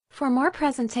For more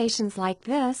presentations like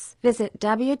this, visit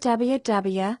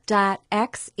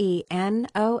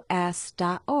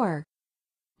www.xenos.org.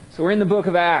 So we're in the book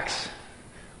of Acts.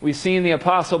 We've seen the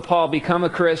Apostle Paul become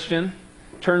a Christian,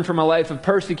 turn from a life of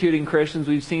persecuting Christians.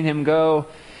 We've seen him go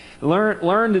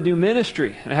learn to do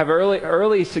ministry and have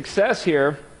early success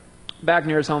here back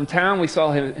near his hometown. We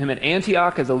saw him at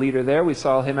Antioch as a leader there. We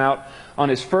saw him out on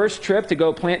his first trip to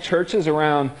go plant churches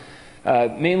around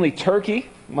mainly Turkey,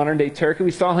 modern-day Turkey.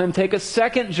 We saw him take a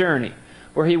second journey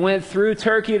where he went through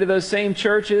Turkey to those same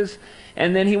churches,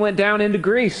 and then he went down into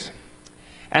Greece.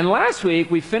 And last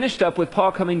week, we finished up with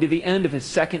Paul coming to the end of his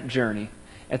second journey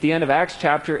at the end of Acts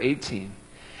chapter 18.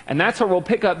 And that's where we'll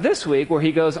pick up this week, where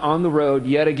he goes on the road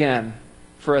yet again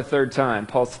for a third time,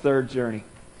 Paul's third journey.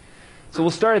 So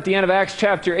we'll start at the end of Acts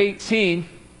chapter 18.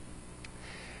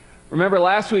 Remember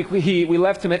last week we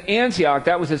left him at Antioch.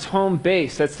 That was his home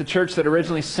base. That's the church that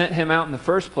originally sent him out in the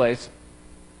first place.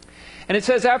 And it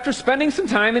says, after spending some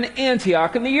time in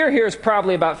Antioch, and the year here is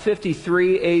probably about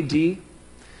 53 A.D.,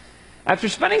 after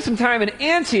spending some time in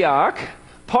Antioch,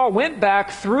 Paul went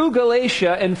back through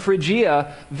Galatia and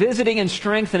Phrygia, visiting and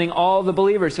strengthening all the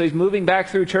believers. So he's moving back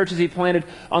through churches he planted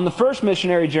on the first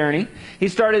missionary journey. He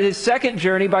started his second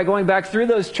journey by going back through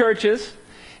those churches,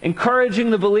 encouraging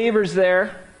the believers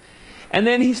there. And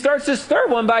then he starts his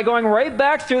third one by going right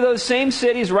back through those same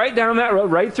cities, right down that road,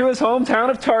 right through his hometown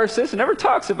of Tarsus. It never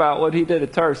talks about what he did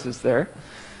at Tarsus there.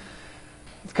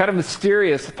 It's kind of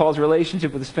mysterious, Paul's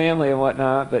relationship with his family and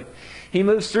whatnot, but he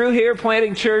moves through here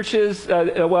planting churches,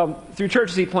 through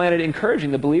churches he planted,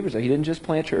 encouraging the believers there. He didn't just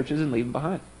plant churches and leave them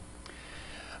behind.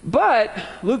 But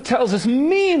Luke tells us,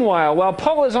 meanwhile, while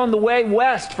Paul is on the way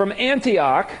west from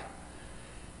Antioch,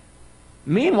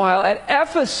 meanwhile at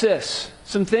Ephesus,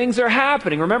 some things are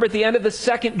happening. Remember, at the end of the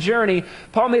second journey,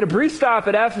 Paul made a brief stop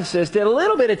at Ephesus, did a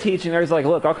little bit of teaching there. He's like,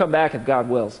 look, I'll come back if God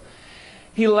wills.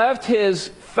 He left his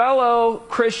fellow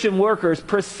Christian workers,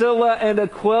 Priscilla and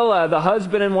Aquila, the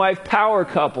husband and wife power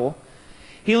couple.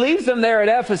 He leaves them there at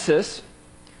Ephesus,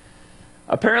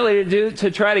 apparently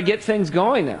to try to get things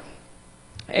going there.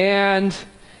 And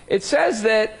it says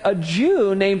that a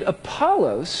Jew named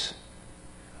Apollos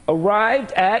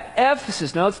arrived at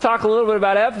Ephesus. Now let's talk a little bit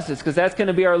about Ephesus, because that's going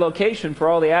to be our location for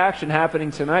all the action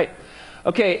happening tonight.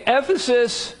 Okay,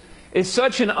 Ephesus is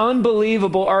such an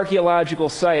unbelievable archaeological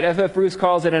site. F.F. Bruce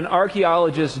calls it an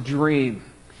archaeologist's dream.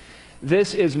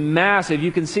 This is massive.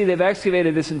 You can see they've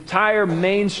excavated this entire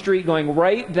main street going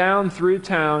right down through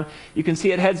town. You can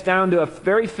see it heads down to a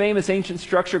very famous ancient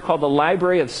structure called the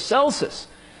Library of Celsus,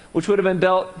 which would have been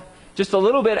built just a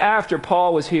little bit after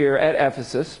Paul was here at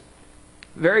Ephesus.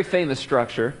 Very famous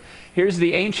structure. Here's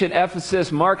the ancient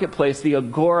Ephesus marketplace, the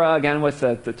Agora, again with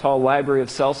the tall Library of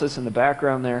Celsus in the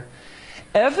background there.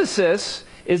 Ephesus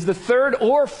is the third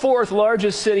or fourth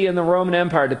largest city in the Roman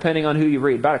Empire, depending on who you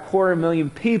read. About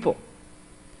 250,000 people.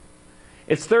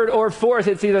 It's third or fourth.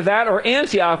 It's either that or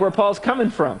Antioch, where Paul's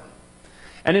coming from.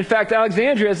 And in fact,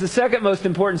 Alexandria is the second most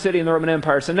important city in the Roman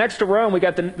Empire. So next to Rome, we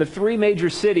got the three major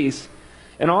cities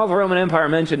in all of the Roman Empire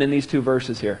mentioned in these two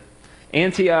verses here.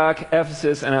 Antioch,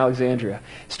 Ephesus, and Alexandria.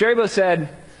 Strabo said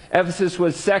Ephesus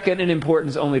was second in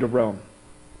importance only to Rome.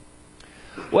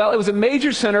 Well, it was a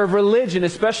major center of religion,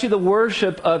 especially the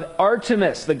worship of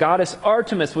Artemis, the goddess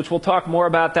Artemis, which we'll talk more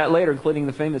about that later, including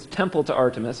the famous temple to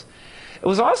Artemis. It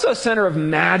was also a center of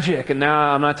magic, and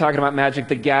now I'm not talking about Magic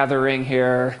the Gathering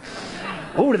here.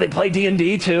 Oh, do they play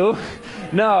D&D too?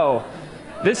 No.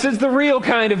 This is the real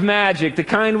kind of magic, the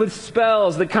kind with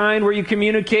spells, the kind where you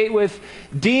communicate with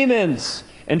demons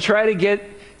and try to get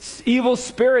evil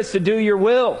spirits to do your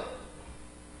will.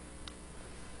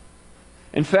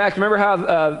 In fact, remember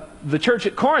how the church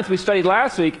at Corinth we studied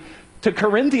last week, to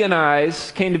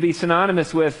Corinthianize came to be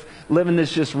synonymous with living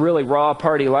this just really raw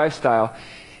party lifestyle.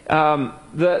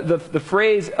 The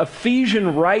phrase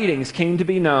Ephesian writings came to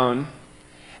be known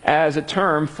as a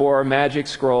term for magic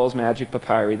scrolls, magic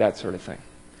papyri, that sort of thing.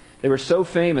 They were so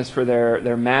famous for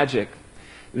their magic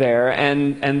there,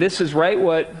 and this is right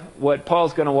what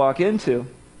Paul's going to walk into.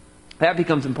 That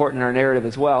becomes important in our narrative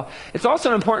as well. It's also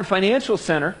an important financial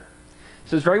center.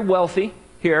 So it's very wealthy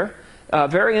here,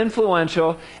 very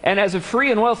influential, and as a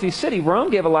free and wealthy city, Rome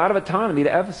gave a lot of autonomy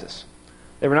to Ephesus.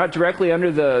 They were not directly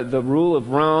under the rule of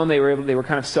Rome. They were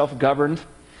kind of self-governed,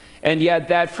 and yet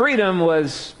that freedom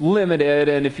was limited,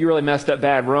 and if you really messed up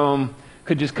bad, Rome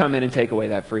could just come in and take away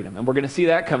that freedom. And we're going to see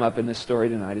that come up in this story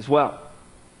tonight as well.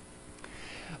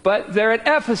 But they're at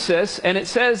Ephesus, and it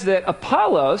says that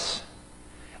Apollos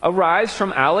arrives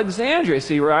from Alexandria.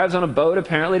 So he arrives on a boat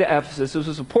apparently to Ephesus. This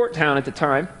was a port town at the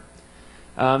time.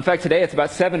 In fact, today it's about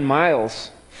 7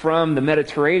 miles from the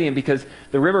Mediterranean because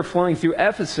the river flowing through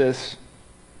Ephesus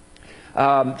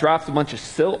dropped a bunch of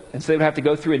silt, and so they would have to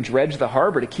go through and dredge the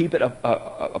harbor to keep it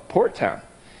a port town.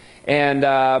 And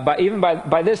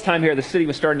by this time here, the city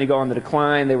was starting to go on the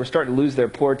decline. They were starting to lose their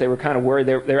port. They were kind of worried.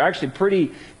 They were actually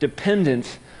pretty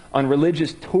dependent on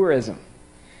religious tourism.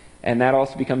 And that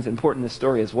also becomes important in this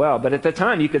story as well. But at the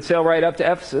time, you could sail right up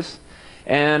to Ephesus.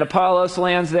 And Apollos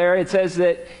lands there. It says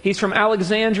that he's from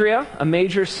Alexandria, a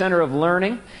major center of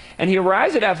learning. And he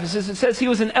arrives at Ephesus. It says he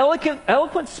was an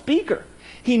eloquent speaker.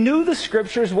 He knew the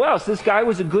scriptures well. So this guy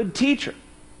was a good teacher.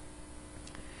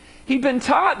 He'd been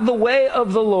taught the way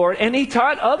of the Lord, and he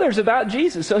taught others about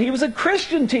Jesus. So he was a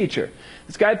Christian teacher.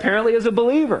 This guy apparently is a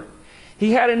believer.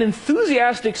 He had an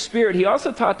enthusiastic spirit. He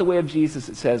also taught the way of Jesus,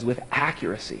 it says, with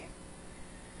accuracy.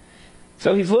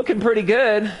 So he's looking pretty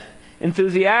good.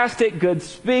 Enthusiastic, good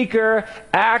speaker,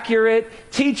 accurate,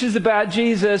 teaches about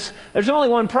Jesus. There's only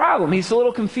one problem. He's a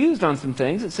little confused on some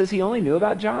things. It says he only knew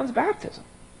about John's baptism.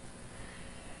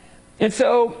 And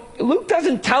so Luke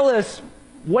doesn't tell us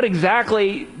what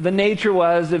exactly the nature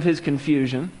was of his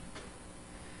confusion.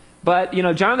 But,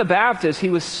 John the Baptist, he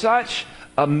was such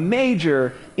a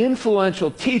major, influential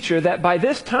teacher that by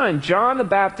this time, John the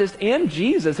Baptist and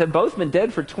Jesus had both been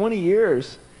dead for 20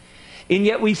 years. And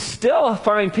yet we still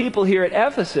find people here at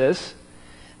Ephesus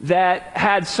that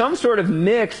had some sort of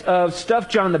mix of stuff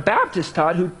John the Baptist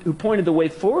taught, who pointed the way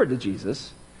forward to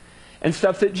Jesus, and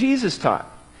stuff that Jesus taught.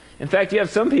 In fact, you have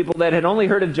some people that had only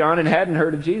heard of John and hadn't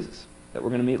heard of Jesus, that we're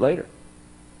going to meet later.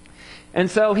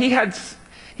 And so he had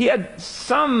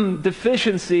some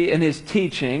deficiency in his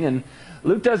teaching, and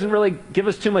Luke doesn't really give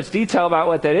us too much detail about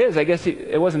what that is. I guess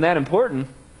it wasn't that important.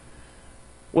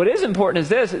 What is important is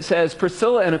this. It says,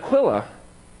 Priscilla and Aquila,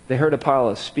 they heard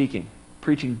Apollos speaking,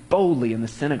 preaching boldly in the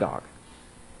synagogue.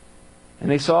 And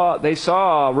they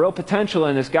saw real potential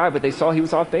in this guy, but they saw he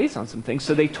was off base on some things.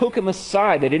 So they took him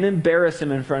aside. They didn't embarrass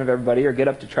him in front of everybody or get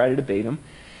up to try to debate him.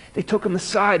 They took him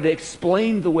aside. They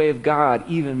explained the way of God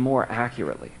even more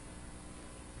accurately.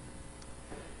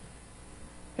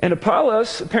 And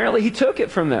Apollos, apparently he took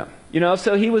it from them.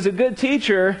 So he was a good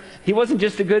teacher. He wasn't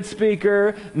just a good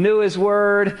speaker, knew his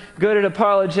word, good at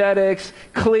apologetics,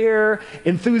 clear,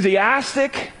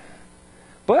 enthusiastic.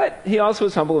 But he also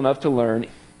was humble enough to learn.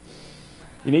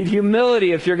 You need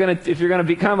humility if you're going to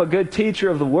become a good teacher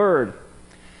of the word.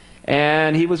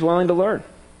 And he was willing to learn.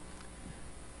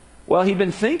 Well, he'd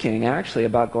been thinking, actually,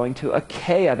 about going to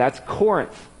Achaia. That's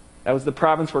Corinth. That was the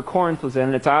province where Corinth was in,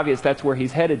 and it's obvious that's where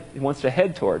he's headed. He wants to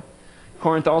head toward.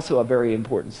 Corinth, also a very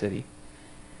important city.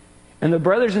 And the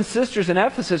brothers and sisters in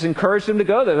Ephesus encouraged him to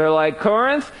go there. They're like,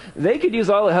 Corinth, they could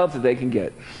use all the help that they can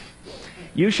get.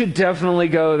 You should definitely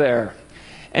go there.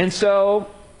 And so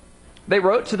they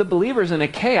wrote to the believers in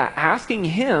Achaia, asking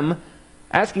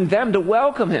them to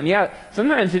welcome him. Yeah,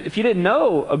 sometimes if you didn't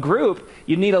know a group,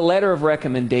 you'd need a letter of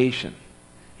recommendation.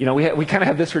 We kind of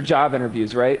have this for job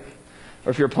interviews, right?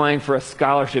 Or if you're applying for a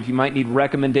scholarship, you might need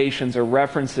recommendations or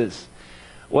references.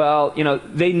 Well,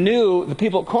 they knew, the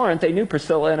people at Corinth, they knew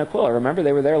Priscilla and Aquila. Remember,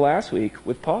 they were there last week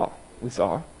with Paul, we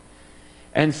saw.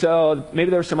 And so maybe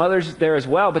there were some others there as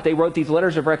well, but they wrote these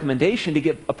letters of recommendation to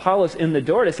get Apollos in the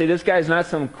door, to say, this guy's not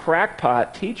some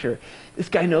crackpot teacher. This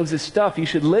guy knows his stuff. You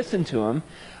should listen to him.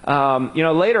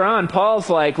 Later on, Paul's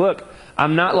like, look,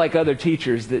 I'm not like other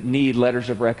teachers that need letters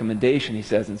of recommendation, he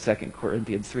says in 2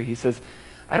 Corinthians 3. He says,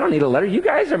 I don't need a letter. You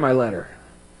guys are my letter.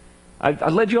 I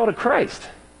led you all to Christ.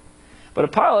 But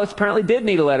Apollos apparently did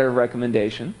need a letter of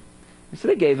recommendation. And so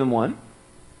they gave him one.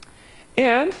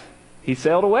 And he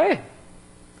sailed away.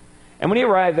 And when he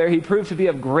arrived there, he proved to be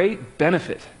of great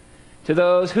benefit to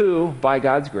those who, by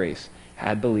God's grace,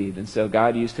 had believed. And so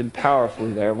God used him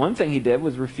powerfully there. One thing he did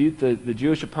was refute the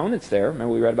Jewish opponents there.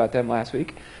 Remember we read about them last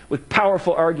week? With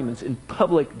powerful arguments in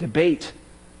public debate.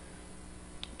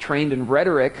 Trained in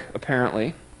rhetoric,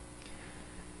 apparently.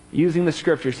 Using the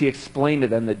scriptures, he explained to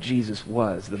them that Jesus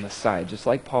was the Messiah, just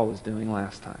like Paul was doing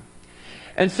last time.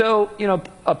 And so,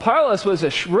 Apollos was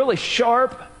a really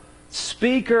sharp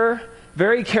speaker,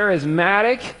 very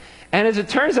charismatic. And as it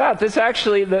turns out, this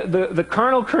actually, the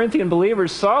carnal Corinthian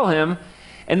believers saw him,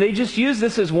 and they just used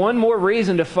this as one more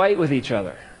reason to fight with each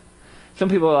other. Some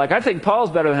people are like, I think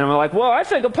Paul's better than him. I'm like, well, I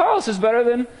think Apollos is better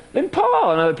than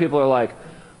Paul. And other people are like,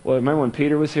 well, remember when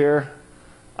Peter was here?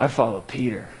 I follow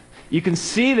Peter. You can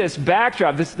see this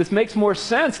backdrop. This makes more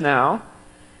sense now.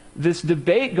 This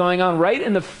debate going on right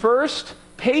in the first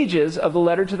pages of the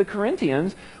letter to the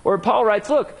Corinthians, where Paul writes,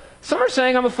 look, some are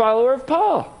saying I'm a follower of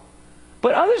Paul,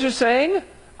 but others are saying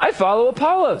I follow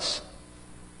Apollos.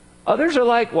 Others are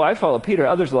like, well, I follow Peter.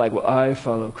 Others are like, well, I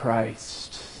follow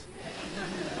Christ.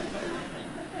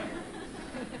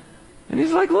 And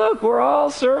he's like, look, we're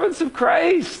all servants of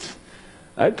Christ.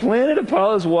 I planted,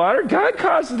 Apollos watered. God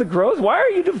causes the growth. Why are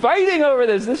you fighting over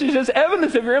this? This is just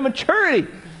evidence of your immaturity.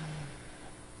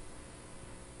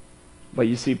 But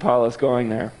you see Apollos going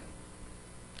there,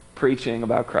 preaching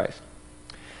about Christ.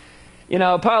 You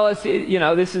know, Apollos,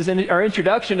 this is our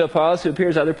introduction to Apollos, who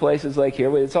appears other places like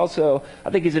here. But it's also,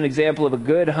 I think he's an example of a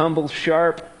good, humble,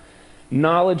 sharp,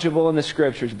 knowledgeable in the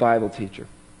Scriptures Bible teacher.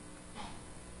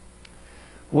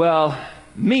 Well,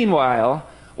 meanwhile,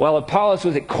 while Apollos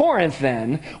was at Corinth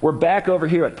then, we're back over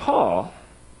here at Paul.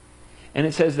 And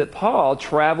it says that Paul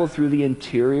traveled through the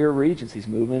interior regions. He's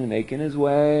moving and making his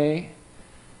way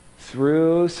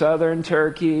through southern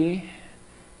Turkey,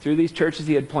 through these churches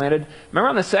he had planted. Remember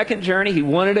on the second journey, he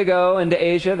wanted to go into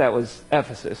Asia. That was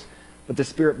Ephesus. But the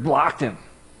Spirit blocked him.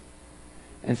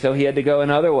 And so he had to go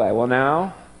another way. Well,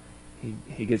 now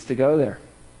he gets to go there.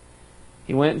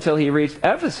 He went until he reached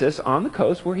Ephesus on the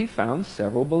coast, where he found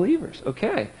several believers.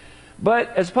 Okay.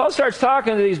 But as Paul starts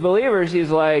talking to these believers,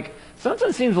 he's like,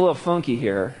 something seems a little funky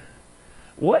here.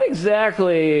 What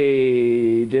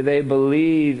exactly do they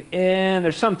believe in?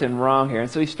 There's something wrong here. And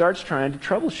so he starts trying to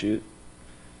troubleshoot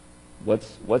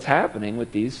what's happening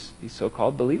with these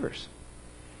so-called believers.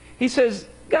 He says,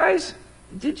 guys,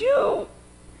 did you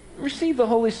receive the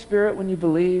Holy Spirit when you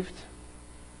believed?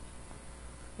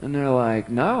 And they're like,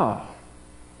 no.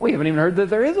 We haven't even heard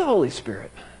that there is a Holy Spirit.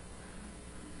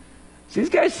 So these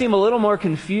guys seem a little more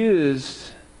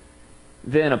confused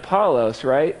than Apollos,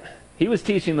 right? He was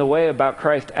teaching the way about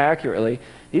Christ accurately.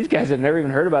 These guys have never even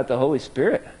heard about the Holy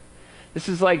Spirit. This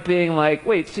is like being like,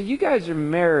 wait, so you guys are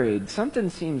married.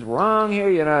 Something seems wrong here.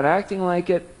 You're not acting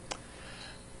like it.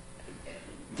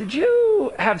 Did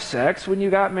you have sex when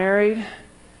you got married?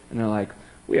 And they're like,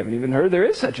 we haven't even heard there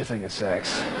is such a thing as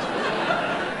sex.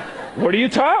 What are you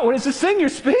taught? What is this thing you're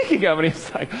speaking of? And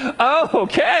he's like, oh,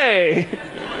 okay.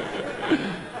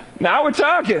 Now we're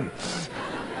talking.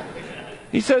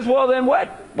 He says, well, then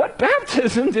what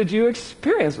baptism did you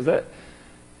experience? Was that?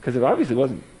 Because it obviously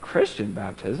wasn't Christian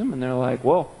baptism. And they're like,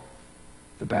 well,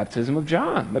 the baptism of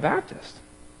John the Baptist.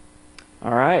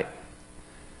 All right.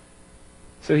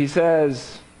 So he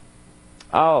says,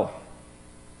 oh,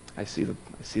 I see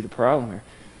the problem here.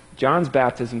 John's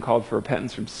baptism called for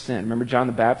repentance from sin. Remember John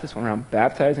the Baptist went around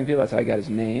baptizing people? That's how he got his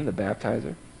name, the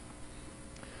baptizer.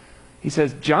 He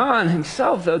says, John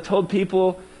himself, though, told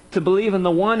people to believe in the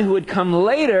one who would come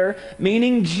later,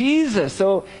 meaning Jesus.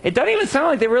 So it doesn't even sound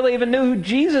like they really even knew who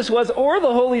Jesus was or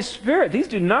the Holy Spirit. These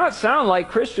do not sound like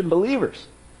Christian believers.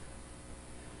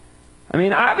 I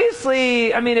mean, obviously,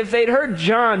 if they'd heard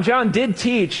John did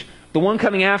teach, the one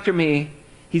coming after me,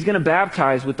 he's going to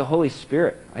baptize with the Holy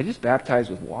Spirit. I just baptize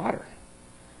with water.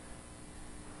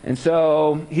 And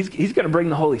so he's going to bring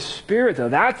the Holy Spirit, though.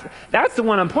 That's the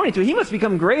one I'm pointing to. He must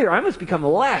become greater. I must become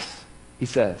less, he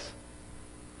says.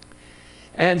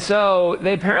 And so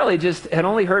they apparently just had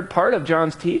only heard part of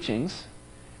John's teachings,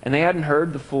 and they hadn't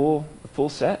heard the full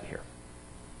set here.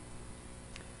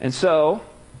 And so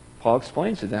Paul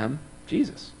explains to them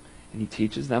Jesus, and he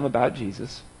teaches them about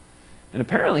Jesus, and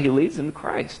apparently he leads them to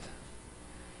Christ.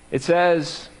 It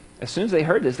says, as soon as they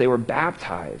heard this, they were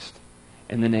baptized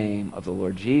in the name of the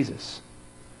Lord Jesus.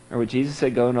 Remember what Jesus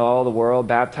said, go into all the world,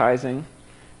 baptizing in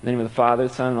the name of the Father,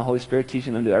 the Son, and the Holy Spirit,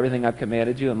 teaching them to do everything I've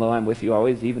commanded you, and lo, I'm with you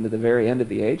always, even to the very end of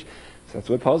the age. So that's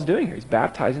what Paul's doing here. He's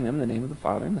baptizing them in the name of the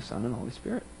Father, and the Son, and the Holy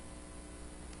Spirit.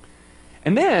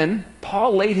 And then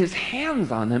Paul laid his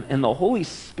hands on them, and the Holy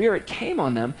Spirit came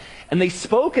on them, and they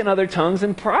spoke in other tongues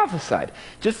and prophesied.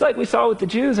 Just like we saw with the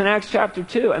Jews in Acts chapter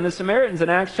 2, and the Samaritans in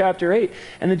Acts chapter 8,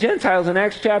 and the Gentiles in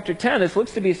Acts chapter 10. This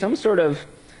looks to be some sort of,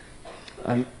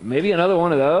 maybe another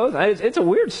one of those. It's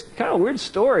a kind of weird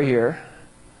story here.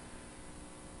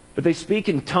 But they speak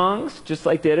in tongues, just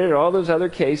like they did in all those other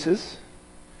cases,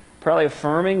 probably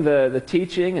affirming the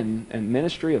teaching and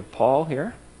ministry of Paul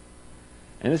here.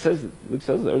 And Luke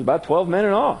says there was about 12 men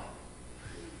in all.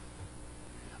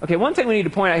 Okay, one thing we need to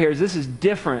point out here is this is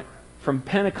different from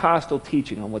Pentecostal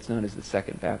teaching on what's known as the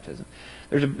second baptism.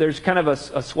 There's kind of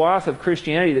a swath of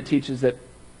Christianity that teaches that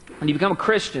when you become a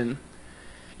Christian,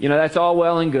 that's all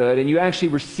well and good, and you actually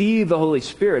receive the Holy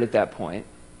Spirit at that point.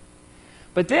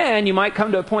 But then you might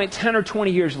come to a point 10 or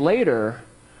 20 years later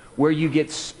where you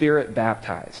get Spirit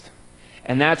baptized.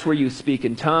 And that's where you speak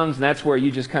in tongues, and that's where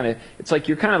you just it's like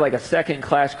you're kind of like a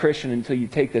second-class Christian until you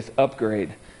take this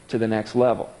upgrade to the next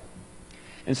level.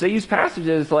 And so they use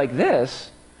passages like this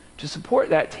to support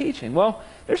that teaching. Well,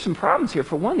 there's some problems here.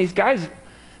 For one, these guys,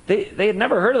 they had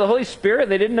never heard of the Holy Spirit.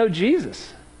 They didn't know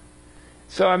Jesus.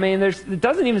 So, it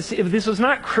doesn't even if this was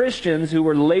not Christians who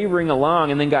were laboring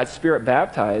along and then got Spirit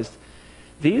baptized,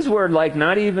 these were like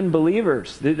not even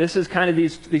believers. This is kind of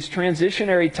these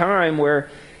transitionary time where,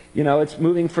 it's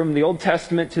moving from the Old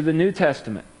Testament to the New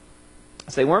Testament.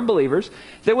 So they weren't believers.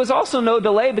 There was also no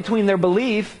delay between their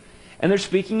belief and their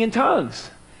speaking in tongues.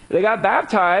 They got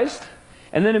baptized,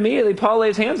 and then immediately Paul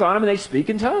lays hands on them and they speak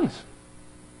in tongues.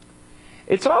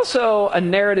 It's also a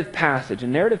narrative passage,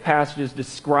 and narrative passages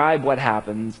describe what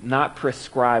happens, not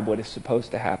prescribe what is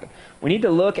supposed to happen. We need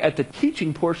to look at the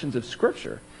teaching portions of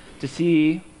Scripture to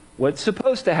see what's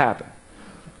supposed to happen,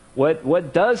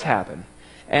 what does happen.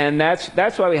 And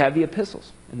that's why we have the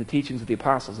epistles and the teachings of the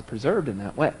apostles are preserved in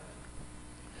that way.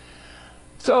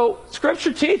 So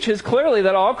Scripture teaches clearly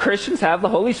that all Christians have the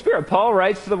Holy Spirit. Paul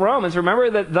writes to the Romans, remember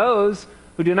that those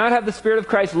who do not have the Spirit of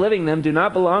Christ living in them do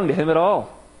not belong to Him at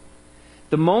all.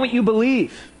 The moment you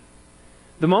believe,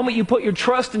 the moment you put your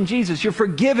trust in Jesus, you're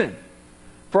forgiven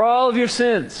for all of your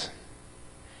sins.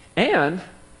 And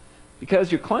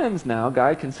because you're cleansed now,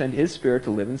 God can send His Spirit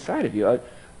to live inside of you.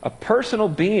 A personal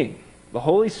being, the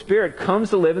Holy Spirit, comes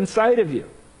to live inside of you.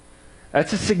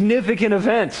 That's a significant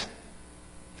event.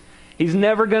 He's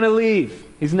never going to leave.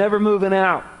 He's never moving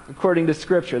out, according to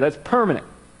Scripture. That's permanent.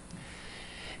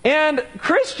 And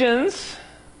Christians,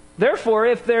 therefore,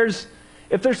 if there's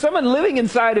someone living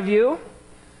inside of you,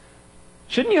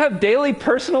 shouldn't you have daily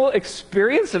personal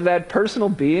experience of that personal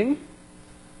being?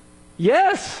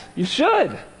 Yes, you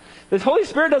should. The Holy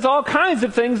Spirit does all kinds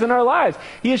of things in our lives.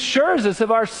 He assures us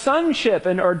of our sonship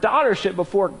and our daughtership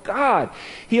before God.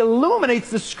 He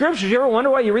illuminates the Scriptures. You ever wonder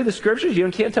why you read the Scriptures? You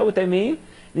can't tell what they mean?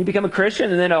 And you become a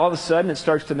Christian, and then all of a sudden it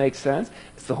starts to make sense.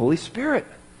 It's the Holy Spirit.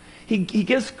 He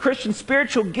gives Christians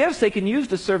spiritual gifts they can use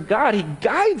to serve God. He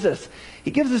guides us.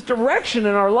 He gives us direction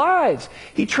in our lives.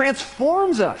 He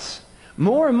transforms us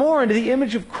more and more into the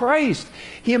image of Christ.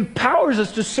 He empowers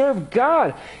us to serve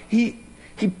God. He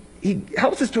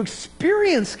helps us to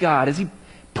experience God as He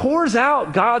pours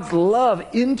out God's love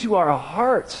into our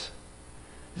hearts.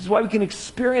 This is why we can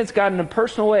experience God in a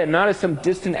personal way and not as some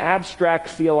distant, abstract,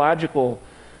 theological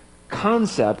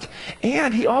concept.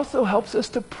 And He also helps us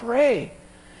to pray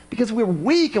because we're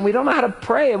weak and we don't know how to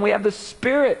pray, and we have the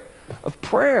spirit of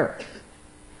prayer.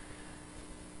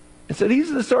 And so these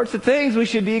are the sorts of things we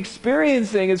should be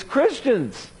experiencing as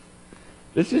Christians.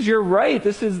 This is your right.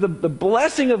 This is the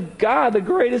blessing of God, the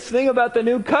greatest thing about the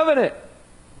new covenant.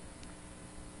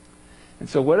 And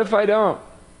so what if I don't?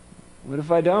 What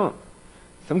if I don't?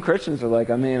 Some Christians are like,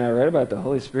 I read about the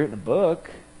Holy Spirit in a book.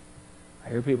 I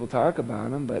hear people talk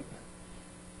about Him, but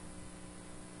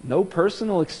no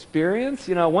personal experience.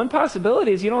 One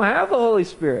possibility is you don't have the Holy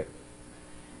Spirit.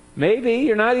 Maybe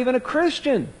you're not even a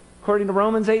Christian, according to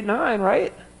Romans 8:9,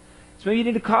 right? So maybe you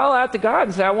need to call out to God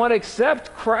and say, I want to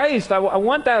accept Christ. I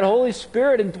want that Holy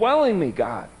Spirit indwelling me,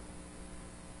 God.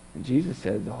 And Jesus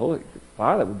said, the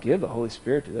Father will give the Holy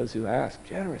Spirit to those who ask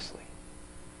generously.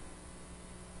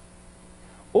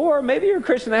 Or maybe you're a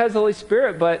Christian that has the Holy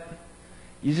Spirit, but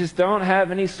you just don't have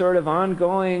any sort of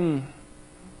ongoing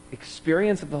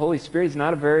experience of the Holy Spirit. It's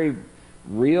not a very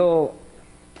real,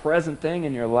 present thing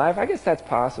in your life. I guess that's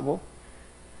possible.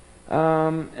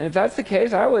 And if that's the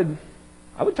case, I would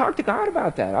talk to God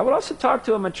about that. I would also talk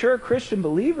to a mature Christian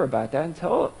believer about that and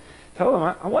tell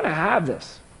him, I want to have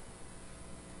this.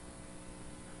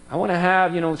 I want to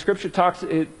have, Scripture talks,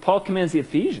 Paul commands the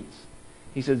Ephesians.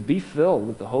 He says, be filled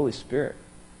with the Holy Spirit.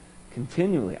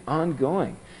 Continually,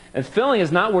 ongoing. And filling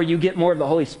is not where you get more of the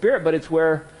Holy Spirit, but it's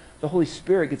where the Holy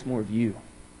Spirit gets more of you.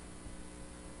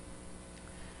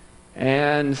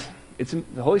 And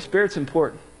the Holy Spirit's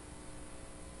important.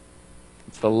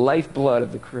 It's the lifeblood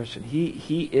of the Christian.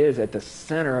 He is at the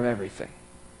center of everything.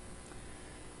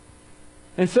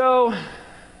 And so,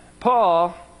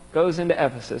 Paul goes into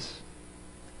Ephesus.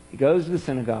 He goes to the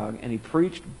synagogue, and he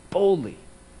preached boldly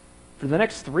for the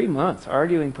next 3 months,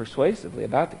 arguing persuasively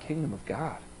about the kingdom of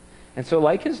God. And so,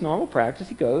 like his normal practice,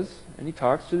 he goes and he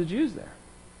talks to the Jews there.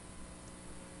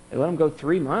 They let him go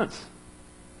 3 months.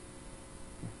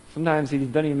 Sometimes he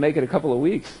doesn't even make it a couple of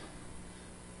weeks.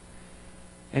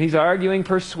 And he's arguing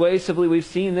persuasively. We've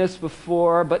seen this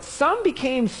before. But some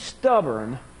became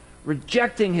stubborn,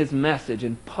 rejecting his message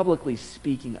and publicly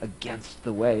speaking against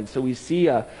the way. And so we see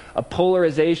a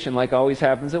polarization like always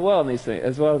happens as well as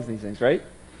these things, right?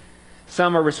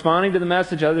 Some are responding to the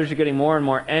message. Others are getting more and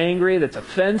more angry. That's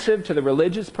offensive to the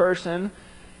religious person.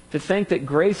 To think that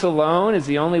grace alone is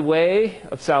the only way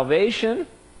of salvation.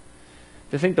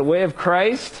 To think the way of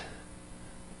Christ,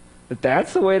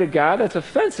 that's the way to God, that's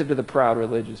offensive to the proud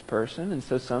religious person. And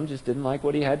so some just didn't like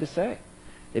what he had to say.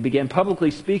 They began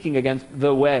publicly speaking against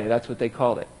the way. That's what they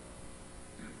called it.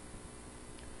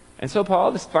 And so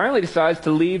Paul finally decides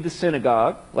to leave the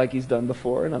synagogue, like he's done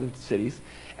before in other cities,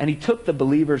 and he took the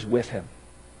believers with him.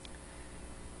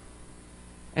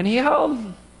 And he held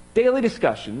daily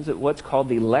discussions at what's called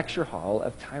the lecture hall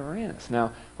of Tyrannus.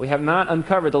 Now, we have not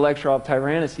uncovered the lecture hall of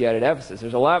Tyrannus yet at Ephesus.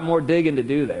 There's a lot more digging to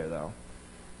do there, though.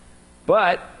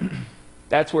 But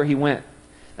that's where he went.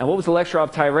 Now, what was the lecture hall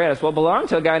of Tyrannus? Well, it belonged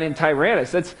to a guy named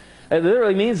Tyrannus. That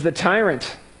literally means the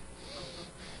tyrant.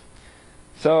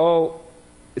 So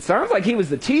it sounds like he was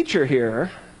the teacher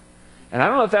here. And I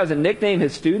don't know if that was a nickname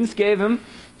his students gave him,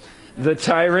 the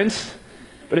tyrant.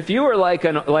 But if you were like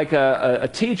a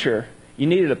teacher, you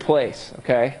needed a place,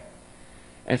 okay?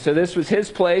 And so this was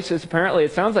his place. This apparently,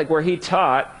 it sounds like where he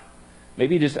taught.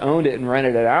 Maybe he just owned it and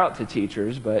rented it out to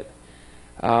teachers. But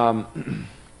a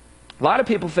lot of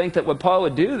people think that what Paul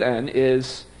would do then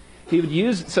is he would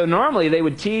use, so normally they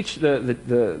would teach,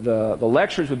 the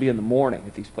lectures would be in the morning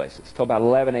at these places till about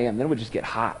 11 a.m. Then it would just get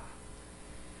hot.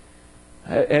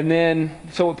 And then,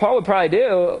 so what Paul would probably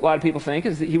do, a lot of people think,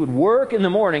 is that he would work in the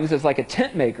mornings as like a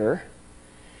tent maker.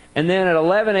 And then at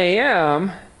 11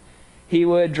 a.m., he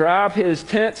would drop his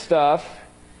tent stuff,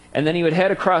 and then he would head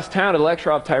across town to the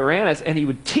lecture hall of Tyrannus, and he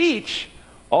would teach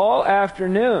all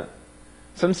afternoon.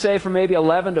 Some say from maybe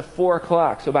 11 to 4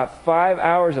 o'clock, so about 5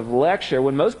 hours of lecture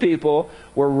when most people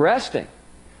were resting.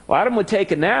 A lot of them would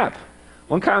take a nap.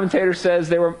 One commentator says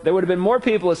there would have been more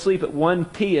people asleep at 1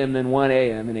 p.m. than 1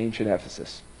 a.m. in ancient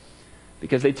Ephesus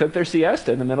because they took their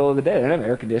siesta in the middle of the day. They didn't have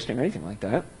air conditioning or anything like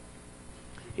that.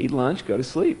 Eat lunch, go to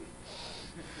sleep.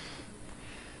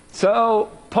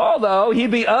 So Paul, though,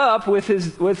 he'd be up with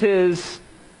his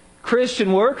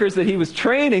Christian workers that he was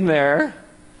training there,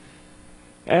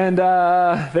 and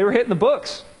they were hitting the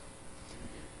books.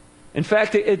 In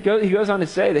fact, he goes on to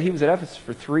say that he was at Ephesus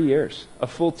for 3 years, a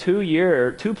full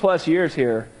 2+ years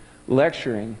here,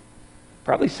 lecturing,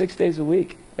 probably 6 days a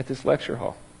week at this lecture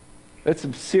hall. That's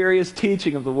some serious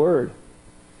teaching of the Word.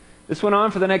 This went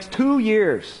on for the next 2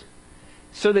 years,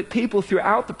 so that people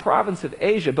throughout the province of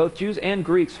Asia, both Jews and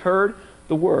Greeks, heard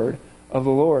the word of the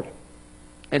Lord.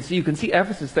 And so you can see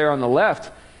Ephesus there on the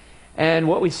left. And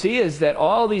what we see is that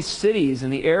all these cities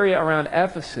in the area around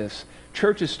Ephesus,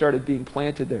 churches started being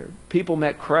planted there. People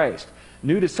met Christ.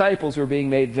 New disciples were being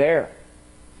made there.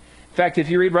 In fact, if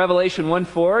you read Revelation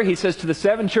 1:4, he says to the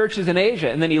 7 churches in Asia,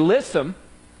 and then he lists them.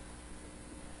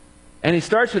 And he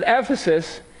starts with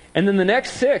Ephesus, and then the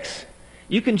next 6,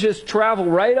 you can just travel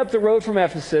right up the road from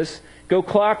Ephesus, go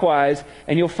clockwise,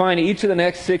 and you'll find each of the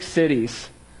next 6 cities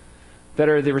that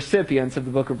are the recipients of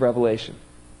the book of Revelation.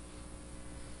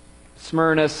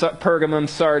 Smyrna, Pergamum,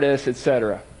 Sardis,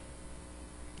 etc.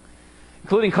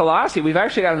 Including Colossae. We've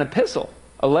actually got an epistle.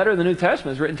 A letter of the New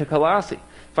Testament is written to Colossae.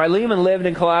 Philemon lived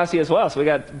in Colossae as well, so we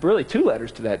got really 2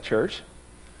 letters to that church.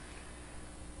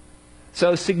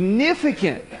 So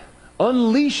significant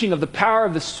unleashing of the power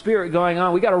of the Spirit going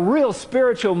on. We got a real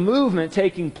spiritual movement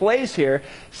taking place here,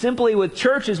 simply with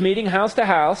churches meeting house to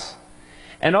house,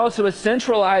 and also a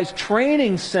centralized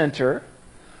training center,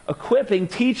 equipping,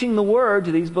 teaching the Word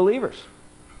to these believers.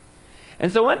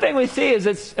 And so one thing we see is,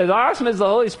 it's as awesome as the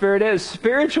Holy Spirit is,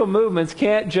 spiritual movements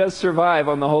can't just survive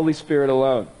on the Holy Spirit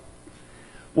alone.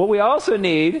 What we also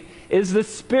need is the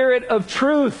Spirit of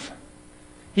truth.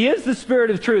 He is the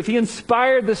Spirit of truth. He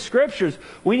inspired the Scriptures.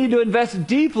 We need to invest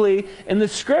deeply in the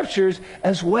Scriptures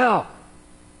as well.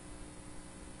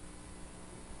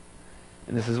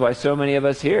 And this is why so many of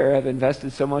us here have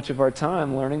invested so much of our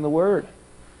time learning the Word.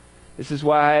 This is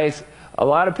why a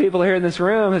lot of people here in this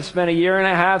room have spent 1.5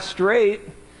 years straight,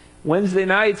 Wednesday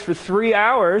nights for 3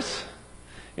 hours,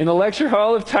 in the lecture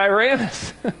hall of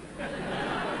Tyrannus.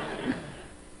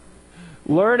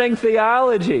 Learning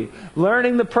theology,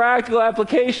 learning the practical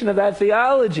application of that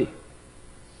theology.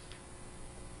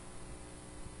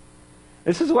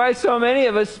 This is why so many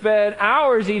of us spend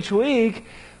hours each week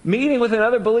meeting with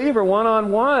another believer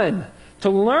one-on-one to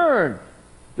learn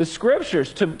the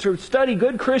Scriptures, to study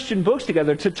good Christian books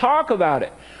together, to talk about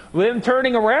it. With them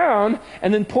turning around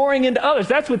and then pouring into others.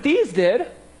 That's what these did.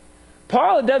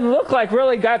 Paul, it doesn't look like,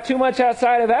 really got too much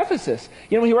outside of Ephesus.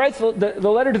 You know, when he writes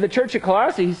the letter to the church at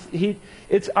Colossae,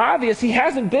 it's obvious he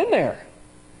hasn't been there.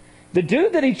 The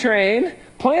dude that he trained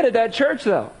planted that church,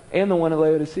 though, and the one at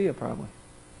Laodicea, probably.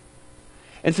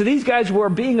 And so these guys were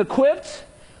being equipped,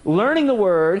 learning the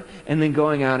Word, and then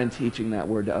going out and teaching that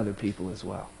Word to other people as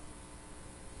well.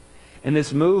 And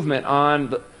this movement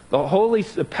on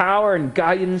the power and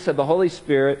guidance of the Holy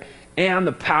Spirit and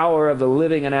the power of the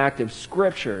living and active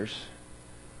Scriptures.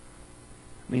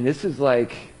 I mean, this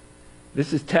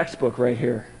is textbook right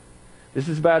here. This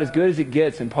is about as good as it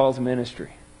gets in Paul's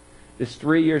ministry. This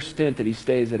 3-year stint that he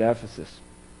stays at Ephesus.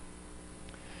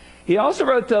 He also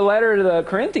wrote the letter to the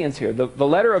Corinthians here. The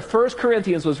letter of 1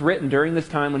 Corinthians was written during this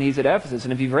time when he's at Ephesus.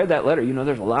 And if you've read that letter, you know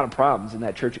there's a lot of problems in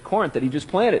that church at Corinth that he just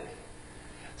planted.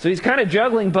 So he's kind of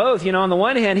juggling both. On the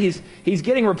one hand, he's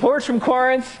getting reports from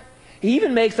Corinth. He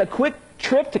even makes a quick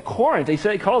trip to Corinth.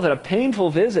 He calls it a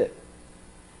painful visit.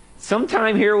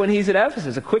 Sometime here when he's at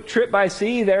Ephesus, a quick trip by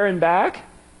sea there and back.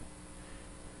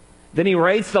 Then he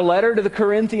writes the letter to the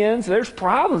Corinthians. There's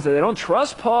problems there. They don't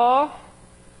trust Paul.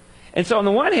 And so on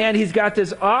the one hand, he's got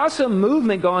this awesome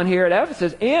movement going here at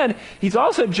Ephesus, and he's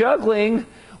also juggling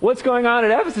what's going on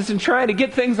at Ephesus and trying to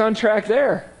get things on track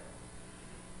there.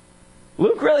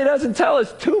 Luke really doesn't tell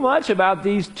us too much about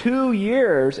these 2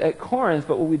 years at Corinth,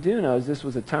 but what we do know is this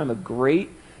was a time of great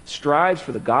strides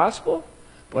for the gospel,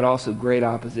 but also great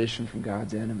opposition from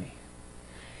God's enemy.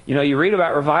 You read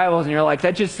about revivals and you're like,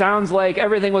 that just sounds like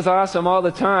everything was awesome all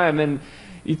the time. And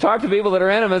you talk to people that are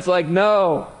in them, it's like,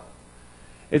 no.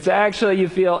 It's actually, you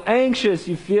feel anxious,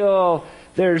 you feel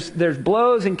there's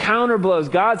blows and counter blows.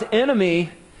 God's enemy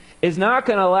is not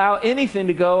going to allow anything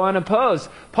to go unopposed.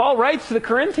 Paul writes to the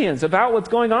Corinthians about what's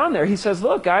going on there. He says,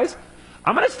 look, guys,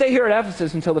 I'm going to stay here at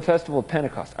Ephesus until the festival of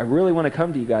Pentecost. I really want to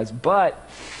come to you guys, but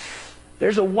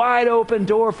there's a wide open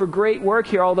door for great work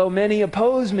here, although many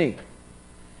oppose me.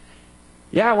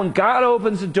 Yeah, when God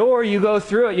opens the door, you go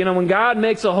through it. When God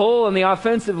makes a hole in the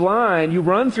offensive line, you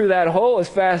run through that hole as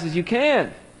fast as you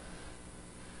can.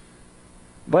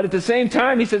 But at the same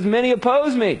time, he says, many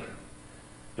oppose me.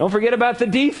 Don't forget about the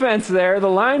defense there, the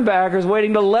linebackers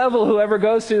waiting to level whoever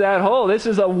goes through that hole. This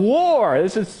is a war.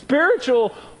 This is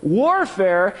spiritual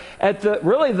warfare at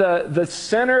the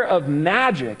center of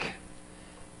magic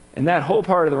in that whole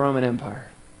part of the Roman Empire.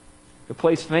 A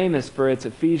place famous for its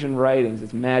Ephesian writings,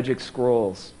 its magic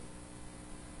scrolls.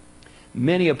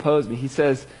 Many oppose me. He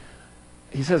says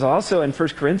also in 1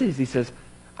 Corinthians, he says,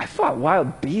 I fought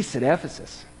wild beasts at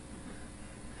Ephesus.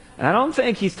 And I don't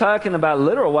think he's talking about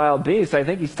literal wild beasts. I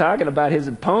think he's talking about his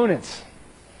opponents.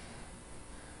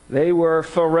 They were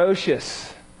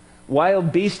ferocious,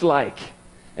 wild beast-like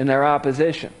in their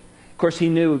opposition. Of course, he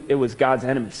knew it was God's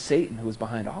enemy, Satan, who was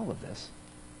behind all of this.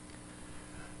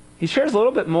 He shares a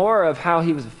little bit more of how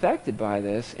he was affected by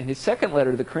this in his second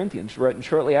letter to the Corinthians, written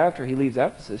shortly after he leaves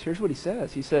Ephesus. Here's what he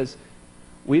says. He says,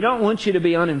 we don't want you to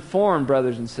be uninformed,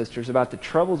 brothers and sisters, about the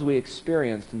troubles we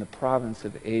experienced in the province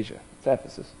of Asia. It's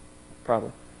Ephesus,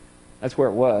 probably. That's where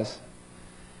it was.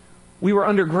 We were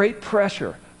under great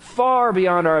pressure, far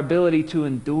beyond our ability to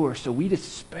endure, so we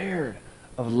despaired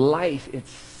of life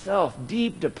itself,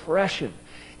 deep depression.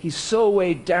 He's so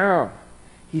weighed down.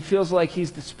 He feels like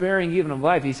he's despairing even of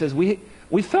life. He says, we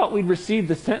felt we'd received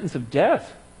the sentence of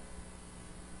death.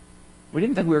 We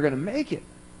didn't think we were going to make it.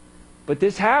 But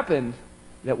this happened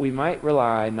that we might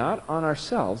rely not on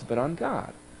ourselves, but on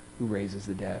God, who raises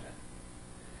the dead.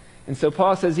 And so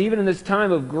Paul says, even in this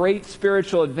time of great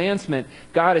spiritual advancement,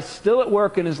 God is still at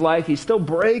work in his life. He's still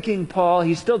breaking Paul.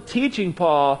 He's still teaching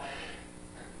Paul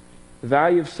the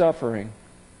value of suffering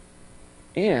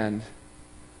and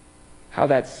how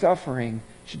that suffering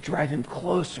should drive him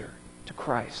closer to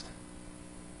Christ.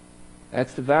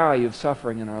 That's the value of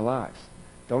suffering in our lives.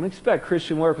 Don't expect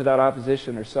Christian work without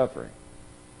opposition or suffering.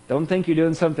 Don't think you're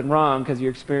doing something wrong because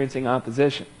you're experiencing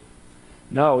opposition.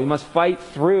 No, we must fight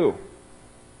through,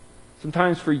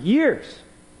 sometimes for years.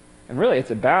 And really,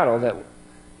 it's a battle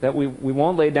that we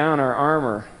won't lay down our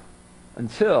armor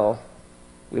until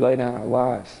we lay down our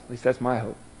lives. At least that's my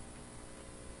hope.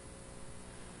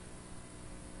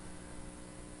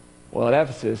 Well, at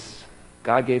Ephesus,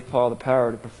 God gave Paul the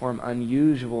power to perform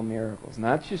unusual miracles.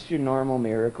 Not just your normal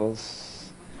miracles,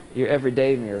 your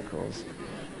everyday miracles.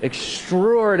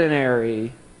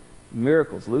 Extraordinary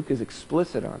miracles. Luke is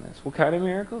explicit on this. What kind of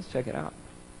miracles? Check it out.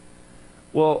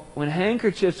 Well, when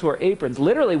handkerchiefs or aprons,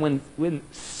 literally when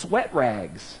sweat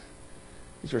rags,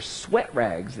 these are sweat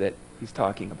rags that he's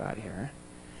talking about here,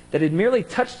 that had merely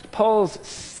touched Paul's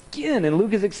skin, and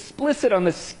Luke is explicit on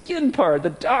the skin part, the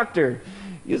doctor,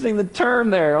 using the term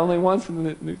there only once in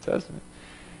the New Testament.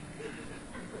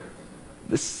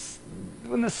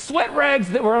 When the sweat rags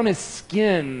that were on his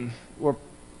skin were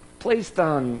placed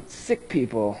on sick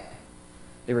people,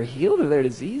 they were healed of their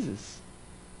diseases.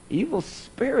 Evil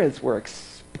spirits were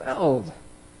expelled.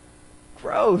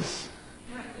 Gross.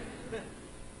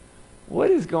 What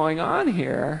is going on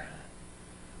here?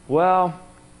 Well,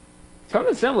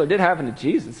 something similar did happen to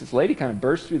Jesus. This lady kind of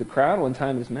burst through the crowd one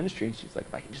time in his ministry, and she's like,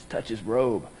 if I can just touch his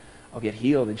robe, I'll get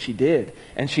healed. And she did.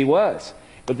 And she was.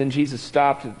 But then Jesus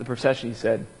stopped the procession. He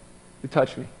said, who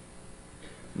touched me?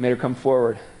 He made her come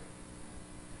forward.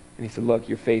 And he said, look,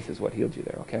 your faith is what healed you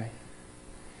there, okay?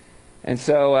 And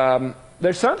so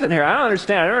there's something here. I don't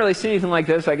understand. I don't really see anything like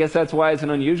this. I guess that's why it's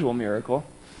an unusual miracle.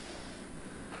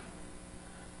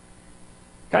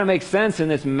 Kind of makes sense in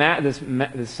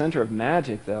this center of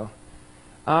magic, though.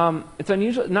 It's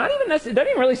unusual. Not even it doesn't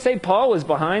even really say Paul was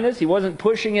behind this. He wasn't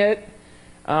pushing it.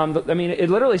 I mean, it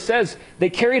literally says they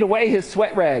carried away his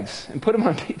sweat rags and put them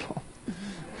on people.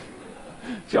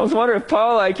 So I always wonder if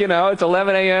Paul, it's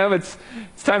 11 a.m. It's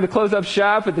time to close up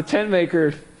shop at the tent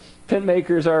maker. Tent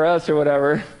makers are us or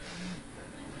whatever.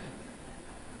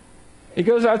 He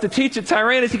goes out to teach at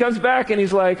Tyrannus. He comes back and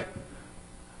he's like,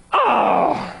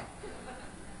 "Oh,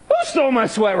 who stole my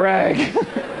sweat rag?"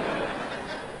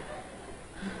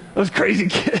 Those crazy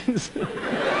kids.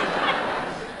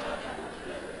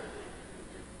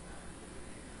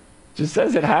 Just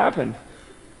says it happened.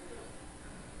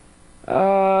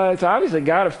 It's obviously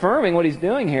God affirming what he's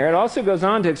doing here. It also goes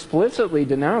on to explicitly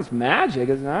denounce magic.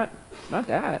 It's not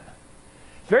that.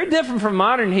 It's very different from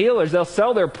modern healers. They'll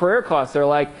sell their prayer cloths. They're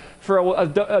like, for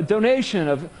a donation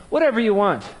of whatever you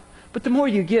want. But the more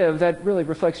you give, that really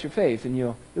reflects your faith, and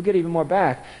you'll get even more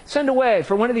back. Send away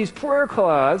for one of these prayer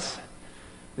cloths.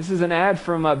 This is an ad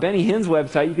from Benny Hinn's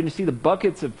website. You can see the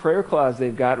buckets of prayer cloths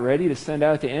they've got ready to send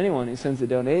out to anyone who sends a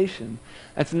donation.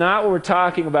 That's not what we're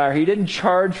talking about. He didn't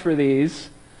charge for these.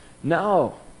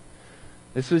 No.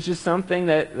 This was just something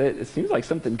that it seems like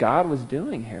something God was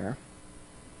doing here.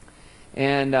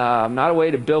 And not a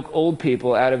way to bilk old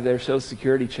people out of their Social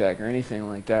Security check or anything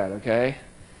like that, okay?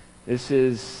 This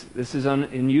is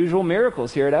unusual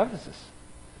miracles here at Ephesus.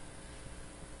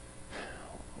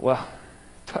 Well,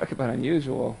 talk about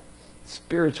unusual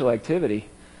spiritual activity.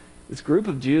 This group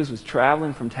of Jews was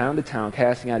traveling from town to town,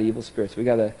 casting out evil spirits. We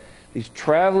got these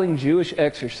traveling Jewish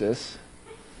exorcists.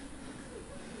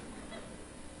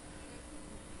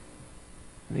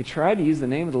 And they tried to use the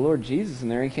name of the Lord Jesus in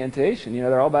their incantation.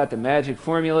 They're all about the magic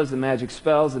formulas, the magic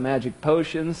spells, the magic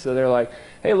potions. So they're like,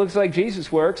 hey, it looks like Jesus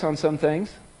works on some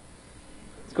things.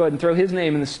 Let's go ahead and throw his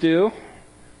name in the stew.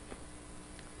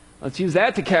 Let's use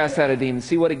that to cast out a demon,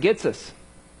 see what it gets us.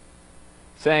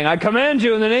 Saying, I command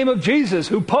you in the name of Jesus,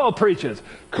 who Paul preaches,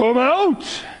 come out!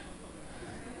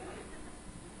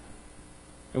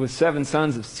 It was 7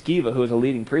 sons of Sceva, who was a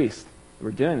leading priest, who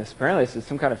were doing this. Apparently this is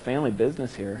some kind of family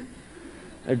business here.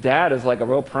 Their dad is like a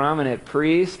real prominent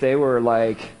priest. There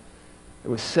was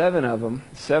 7 of them,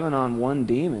 7 on one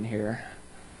demon here.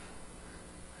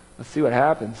 Let's see what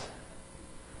happens.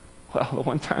 Well, the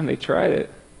one time they tried it,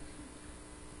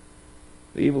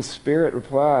 the evil spirit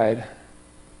replied,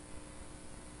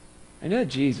 I know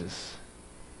Jesus.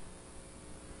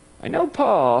 I know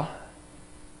Paul.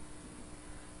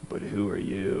 But who are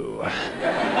you?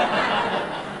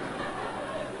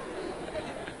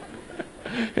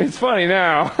 It's funny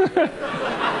now.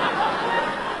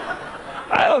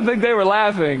 I don't think they were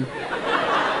laughing.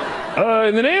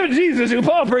 In the name of Jesus, who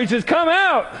Paul preaches, come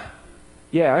out.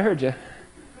 Yeah, I heard you.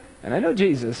 And I know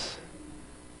Jesus.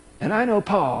 And I know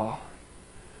Paul.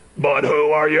 But who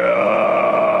are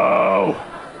you?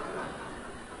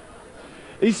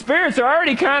 These spirits are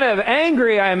already kind of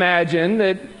angry, I imagine,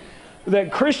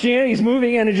 that Christianity is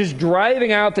moving in and just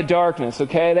driving out the darkness,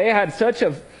 okay? They had such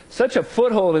a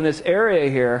foothold in this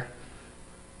area here.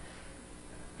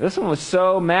 This one was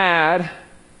so mad.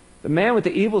 The man with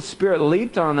the evil spirit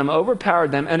leaped on them,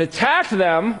 overpowered them, and attacked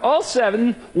them, all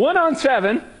 7, 1 on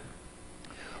 7,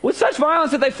 with such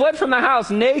violence that they fled from the house,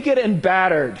 naked and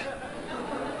battered.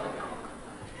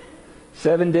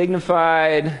 7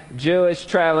 dignified Jewish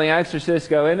traveling exorcists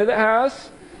go into the house.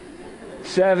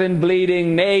 7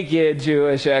 bleeding, naked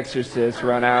Jewish exorcists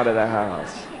run out of the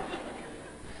house.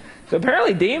 So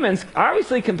apparently demons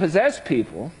obviously can possess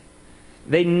people.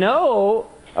 They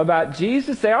know about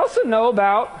Jesus. They also know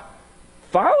about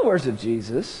followers of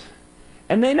Jesus.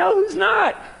 And they know who's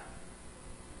not.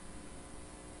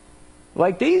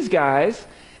 Like these guys,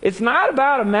 it's not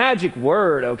about a magic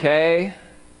word, okay?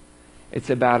 It's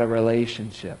about a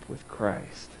relationship with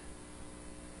Christ.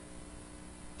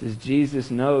 Does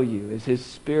Jesus know you? Is his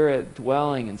spirit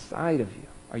dwelling inside of you?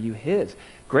 Are you his?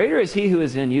 Greater is he who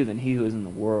is in you than he who is in the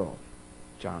world,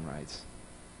 John writes.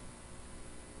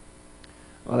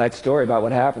 Well, that story about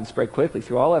what happened spread quickly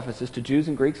through all Ephesus to Jews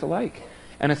and Greeks alike.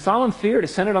 And a solemn fear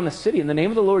descended on the city, and the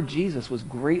name of the Lord Jesus was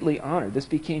greatly honored. This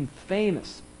became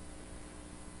famous.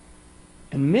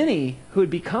 And many who had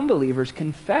become believers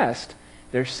confessed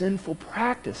their sinful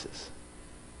practices.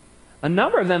 A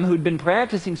number of them who'd been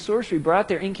practicing sorcery brought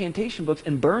their incantation books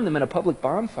and burned them in a public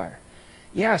bonfire.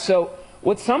 Yeah, so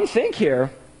what some think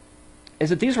here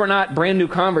is that these were not brand new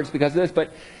converts because of this,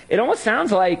 but it almost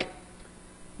sounds like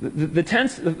the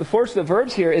tense, the force of the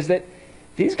verbs here is that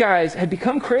these guys had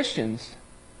become Christians,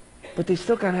 But they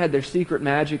still kind of had their secret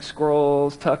magic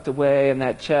scrolls tucked away in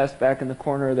that chest back in the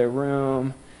corner of their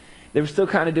room. They were still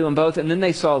kind of doing both. And then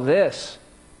they saw this.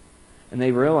 And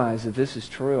they realized that this is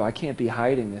true. I can't be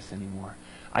hiding this anymore.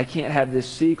 I can't have this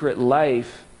secret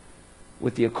life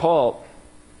with the occult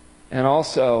and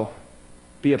also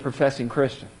be a professing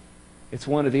Christian. It's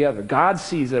one or the other. God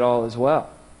sees it all as well.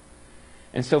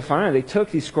 And so finally they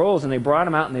took these scrolls and they brought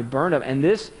them out and they burned them. And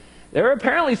there are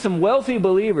apparently some wealthy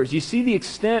believers. You see the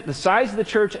extent, the size of the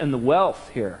church and the wealth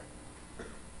here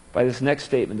by this next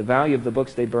statement. The value of the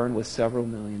books they burned was several $1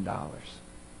 million.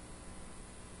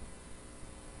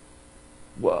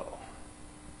 Whoa.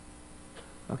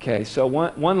 Okay, so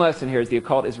one lesson here is the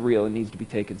occult is real and needs to be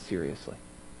taken seriously.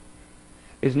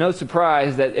 It's no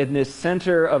surprise that in this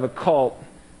center of occult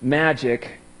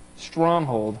magic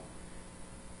stronghold,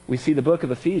 we see the book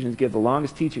of Ephesians give the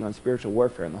longest teaching on spiritual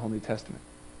warfare in the whole New Testament.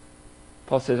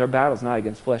 Paul says our battle is not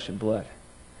against flesh and blood,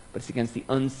 but it's against the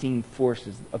unseen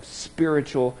forces of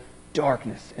spiritual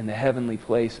darkness in the heavenly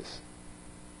places.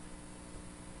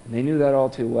 And they knew that all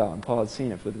too well, and Paul had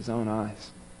seen it with his own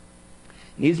eyes.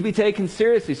 It needs to be taken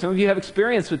seriously. Some of you have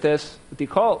experience with this, with the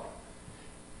occult.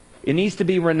 It needs to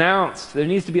be renounced. There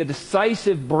needs to be a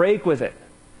decisive break with it.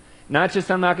 Not just,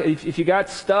 if you got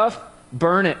stuff,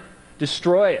 burn it,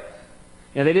 destroy it.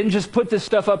 They didn't just put this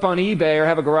stuff up on eBay or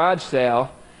have a garage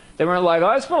sale. They weren't like,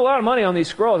 I spent a lot of money on these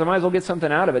scrolls, I might as well get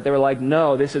something out of it. They were like,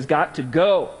 no, this has got to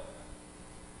go.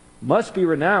 Must be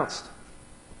renounced.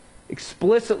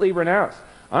 Explicitly renounced.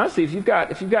 Honestly, if you've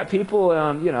got people,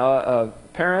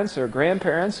 parents or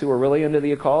grandparents who are really into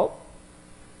the occult,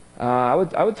 I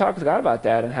would talk to God about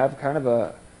that and have kind of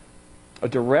a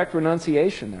direct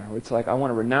renunciation there. Where it's like, I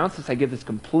want to renounce this. I give this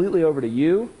completely over to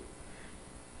you.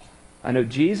 I know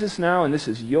Jesus now, and this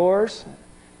is yours.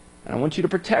 And I want you to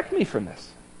protect me from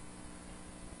this.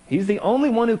 He's the only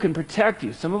one who can protect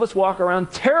you. Some of us walk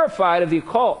around terrified of the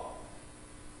occult.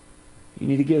 You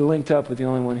need to get linked up with the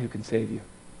only one who can save you.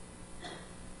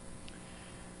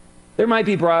 There might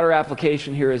be broader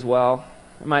application here as well.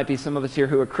 There might be some of us here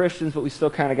who are Christians, but we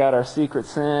still kind of got our secret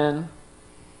sin.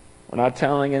 We're not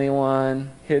telling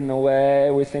anyone, hidden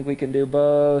away. We think we can do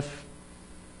both.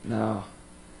 No.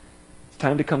 It's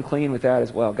time to come clean with that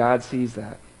as well. God sees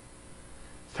that.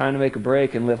 It's time to make a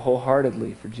break and live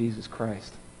wholeheartedly for Jesus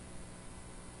Christ.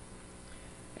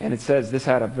 And it says this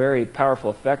had a very powerful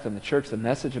effect on the church. The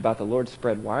message about the Lord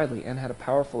spread widely and had a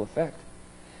powerful effect.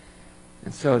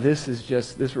 And so this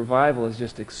revival is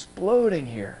just exploding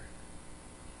here.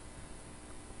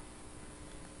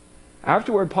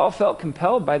 Afterward, Paul felt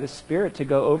compelled by the Spirit to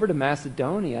go over to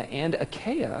Macedonia and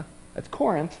Achaia, that's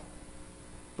Corinth,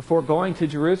 before going to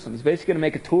Jerusalem. He's basically going to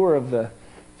make a tour of the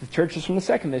churches from the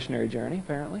second missionary journey,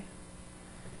 apparently.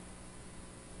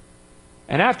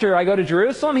 And after I go to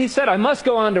Jerusalem, he said, I must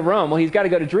go on to Rome. Well, he's got to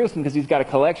go to Jerusalem because he's got a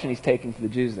collection he's taking to the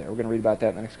Jews there. We're going to read about that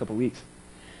in the next couple of weeks.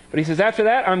 But he says, after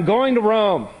that, I'm going to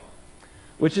Rome,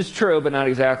 which is true, but not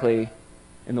exactly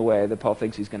in the way that Paul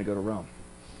thinks he's going to go to Rome.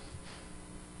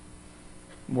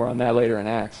 More on that later in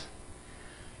Acts.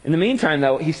 In the meantime,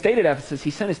 though, he stayed at Ephesus.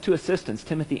 He sent his two assistants,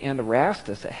 Timothy and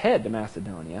Erastus, ahead to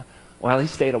Macedonia, while he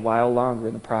stayed a while longer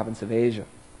in the province of Asia.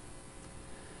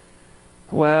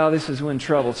 Well, this is when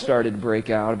trouble started to break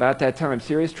out. About that time,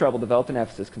 serious trouble developed in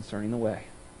Ephesus concerning the way.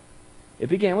 It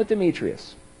began with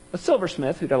Demetrius, a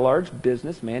silversmith who had a large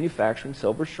business manufacturing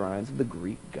silver shrines of the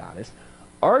Greek goddess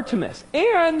Artemis,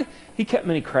 and he kept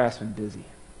many craftsmen busy.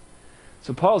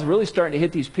 So Paul's really starting to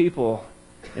hit these people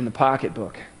in the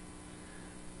pocketbook.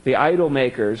 The idol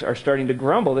makers are starting to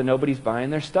grumble that nobody's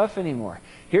buying their stuff anymore.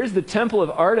 Here's the temple of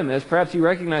Artemis. Perhaps you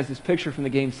recognize this picture from the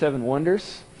game Seven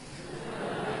Wonders.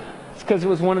 It's because it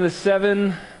was one of the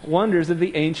 7 wonders of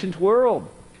the ancient world.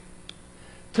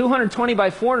 220 by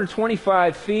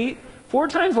 425 feet, 4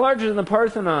 times larger than the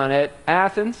Parthenon at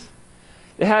Athens.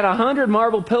 It had 100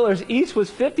 marble pillars. Each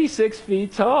was 56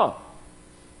 feet tall.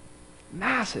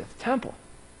 Massive temple.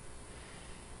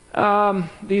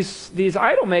 These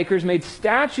idol makers made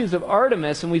statues of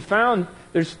Artemis, and we found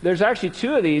there's actually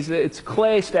 2 of these. It's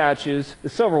clay statues. The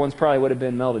silver ones probably would have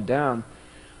been melted down.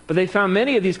 But they found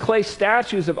many of these clay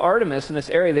statues of Artemis in this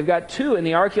area. They've got 2 in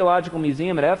the Archaeological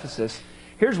Museum at Ephesus.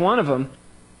 Here's one of them.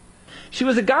 She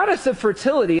was a goddess of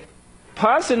fertility.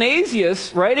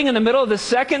 Pausanias, writing in the middle of the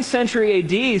 2nd century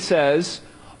AD, says,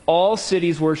 all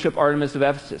cities worship Artemis of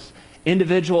Ephesus.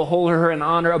 Individual hold her in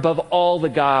honor above all the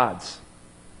gods.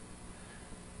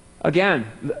 Again,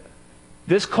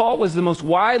 this cult was the most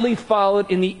widely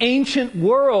followed in the ancient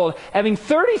world, having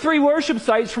 33 worship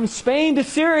sites from Spain to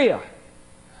Syria.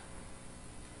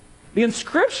 The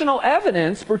inscriptional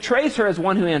evidence portrays her as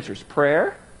one who answers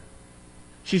prayer,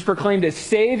 She's proclaimed as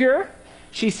Savior.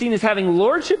 She's seen as having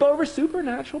lordship over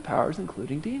supernatural powers,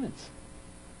 including demons.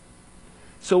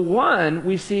 So one,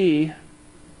 we see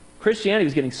Christianity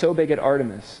was getting so big at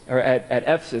Artemis, or at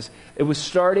Ephesus, it was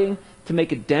starting to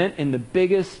make a dent in the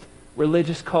biggest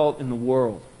religious cult in the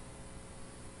world.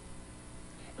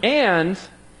 And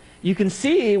you can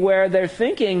see where they're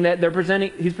thinking that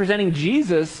he's presenting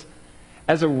Jesus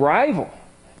as a rival,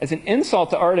 as an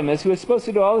insult to Artemis, who is supposed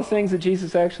to do all the things that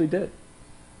Jesus actually did.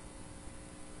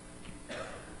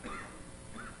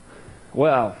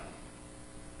 Well,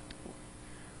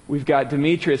 we've got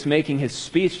Demetrius making his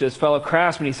speech to his fellow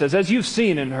craftsmen. He says, "As you've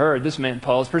seen and heard, this man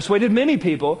Paul has persuaded many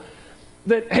people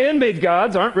that handmade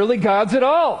gods aren't really gods at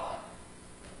all."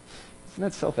 Isn't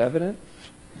that self-evident?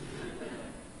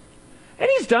 And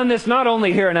he's done this not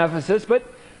only here in Ephesus, but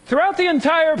throughout the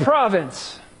entire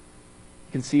province.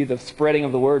 You can see the spreading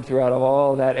of the word throughout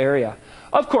all that area.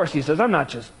 Of course, he says, "I'm not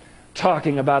just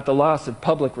talking about the loss of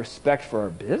public respect for our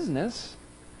business.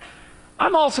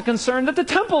 I'm also concerned that the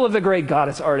temple of the great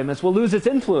goddess Artemis will lose its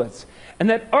influence, and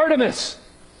that Artemis,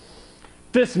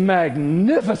 this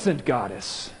magnificent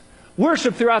goddess,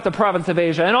 worshipped throughout the province of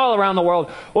Asia and all around the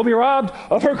world, will be robbed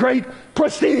of her great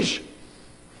prestige.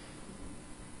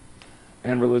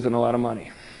 And we're losing a lot of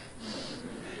money."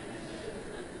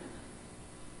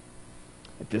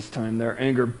 At this time, their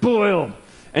anger boiled,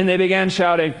 and they began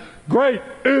shouting, "Great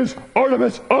is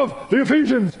Artemis of the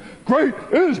Ephesians! Great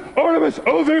is Artemis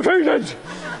of the Ephesians!"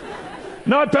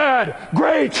 Not bad,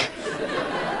 great!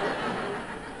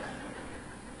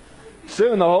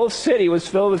 Soon the whole city was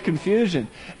filled with confusion.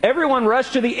 Everyone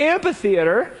rushed to the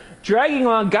amphitheater, dragging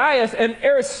along Gaius and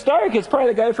Aristarchus,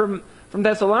 probably the guy from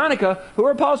Thessalonica, who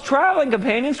were Paul's traveling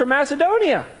companions from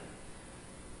Macedonia.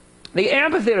 The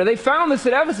amphitheater, they found this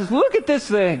at Ephesus. Look at this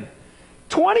thing.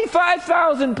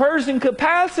 25,000 person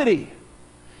capacity.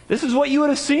 This is what you would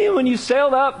have seen when you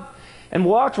sailed up and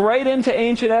walked right into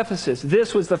ancient Ephesus.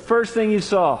 This was the first thing you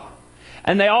saw.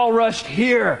 And they all rushed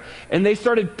here, and they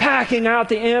started packing out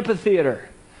the amphitheater.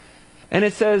 And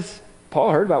it says,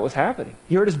 Paul heard about what's happening.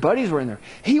 He heard his buddies were in there.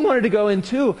 He wanted to go in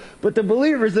too, but the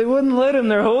believers, they wouldn't let him.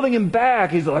 They're holding him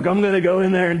back. He's like, "I'm going to go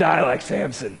in there and die like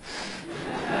Samson."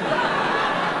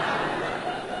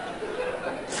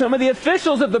 Some of the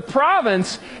officials of the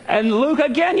province, and Luke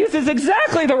again uses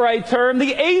exactly the right term,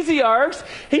 the Asiarchs.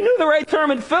 He knew the right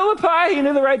term at Philippi, he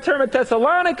knew the right term at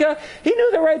Thessalonica, he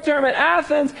knew the right term at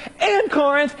Athens and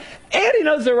Corinth, and he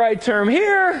knows the right term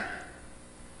here.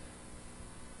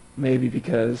 Maybe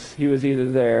because he was either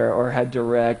there or had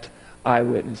direct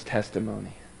eyewitness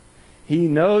testimony. He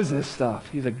knows this stuff.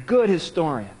 He's a good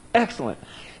historian. Excellent.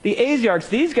 The Asiarchs,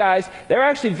 these guys, they're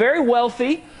actually very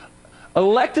wealthy,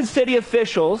 elected city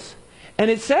officials, and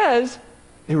it says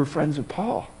they were friends with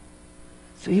Paul.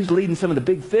 So he was leading some of the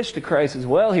big fish to Christ as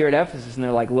well here at Ephesus, and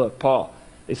they're like, "Look, Paul,"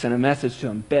 they sent a message to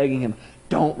him, begging him,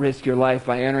 "Don't risk your life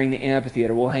by entering the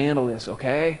amphitheater. We'll handle this,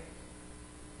 okay?"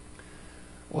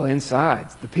 Well, inside,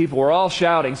 the people were all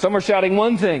shouting. Some were shouting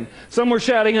one thing, some were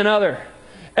shouting another.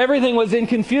 Everything was in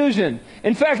confusion.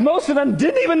 In fact, most of them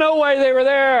didn't even know why they were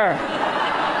there.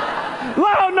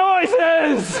 Loud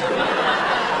noises!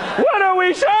 What are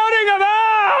we shouting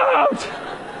about?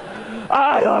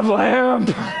 I love lamb.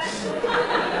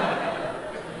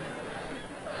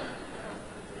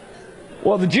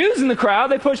 Well, the Jews in the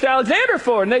crowd, they pushed Alexander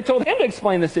forward, and they told him to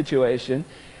explain the situation.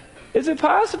 Is it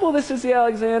possible this is the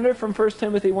Alexander from 1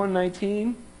 Timothy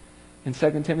 1:19 and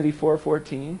 2 Timothy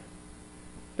 4:14?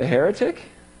 The heretic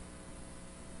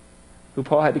who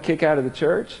Paul had to kick out of the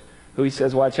church, who he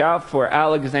says, "Watch out for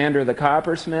Alexander the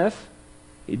coppersmith.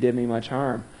 He did me much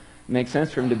harm." It makes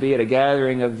sense for him to be at a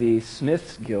gathering of the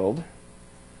Smiths Guild,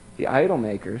 the idol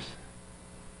makers.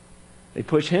 They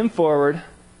push him forward.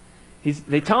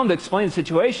 They tell him to explain the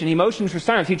situation. He motions for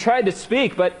silence. He tried to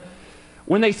speak, but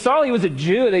when they saw he was a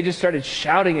Jew, they just started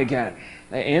shouting again.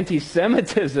 The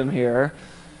anti-Semitism here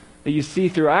that you see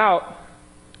throughout.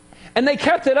 And they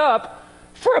kept it up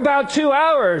for about 2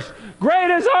 hours.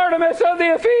 "Great is Artemis of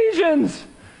the Ephesians!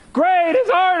 Great is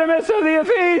Artemis of the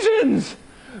Ephesians!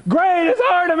 Great is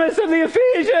Artemis of the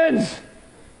Ephesians!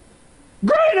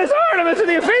 Great is Artemis of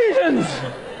the Ephesians!"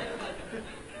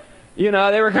 You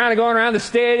know, they were kind of going around the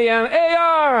stadium.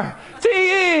 ARTEMI!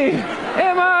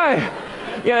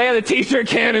 You know, they had the t-shirt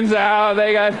cannons out.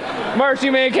 They got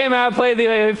marching band came out, played the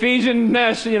Ephesian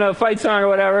fight song or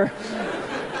whatever.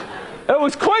 It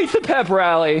was quite the pep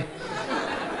rally.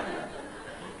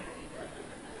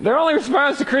 Their only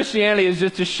response to Christianity is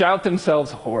just to shout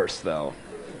themselves hoarse, though.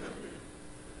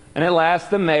 And at last,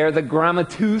 the mayor, the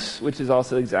grammatus, which is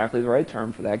also exactly the right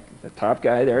term for that, the top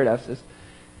guy there at Ephesus,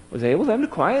 was able then to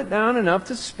quiet down enough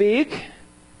to speak.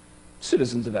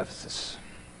 citizens of Ephesus.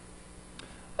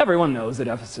 Everyone knows that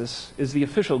Ephesus is the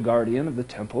official guardian of the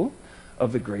temple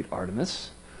of the great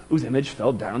Artemis, whose image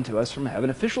fell down to us from heaven,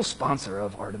 official sponsor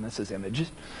of Artemis's image.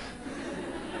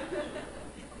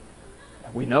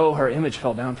 We know her image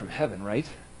fell down from heaven, right?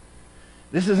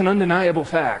 This is an undeniable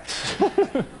fact.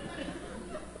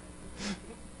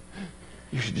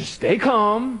 You should just stay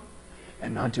calm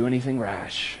and not do anything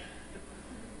rash.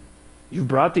 You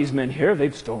brought these men here.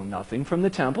 They've stolen nothing from the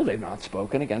temple. They've not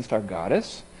spoken against our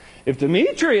goddess. If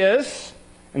Demetrius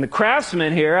and the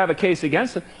craftsmen here have a case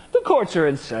against them, the courts are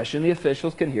in session. The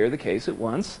officials can hear the case at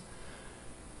once.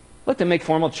 Let them make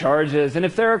formal charges. And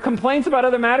if there are complaints about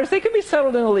other matters, they can be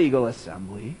settled in a legal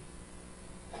assembly.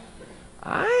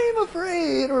 I'm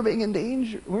afraid we're in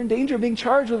danger of being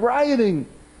charged with rioting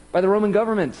by the Roman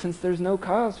government, since there's no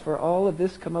cause for all of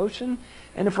this commotion.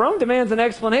 And if Rome demands an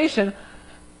explanation,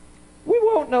 we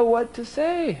won't know what to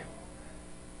say.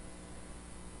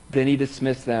 Then he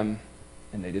dismissed them,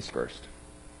 and they dispersed.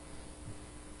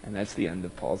 And that's the end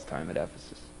of Paul's time at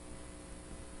Ephesus.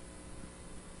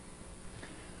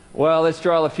 Well, let's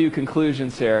draw a few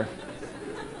conclusions here.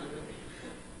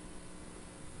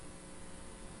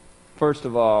 First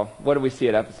of all, what do we see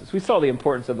at Ephesus? We saw the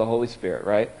importance of the Holy Spirit,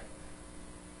 right?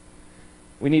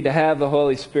 We need to have the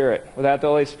Holy Spirit. Without the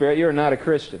Holy Spirit, you're not a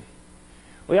Christian.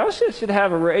 We also should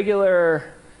have a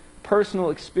regular personal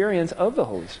experience of the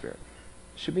Holy Spirit.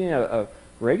 It should be a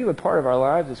regular part of our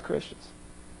lives as Christians.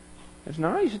 If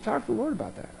not, you should talk to the Lord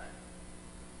about that.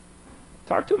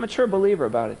 Talk to a mature believer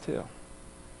about it too.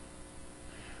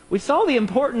 We saw the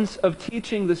importance of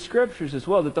teaching the Scriptures as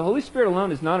well, that the Holy Spirit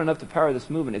alone is not enough to power this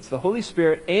movement. It's the Holy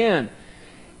Spirit and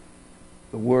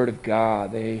the Word of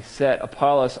God. They set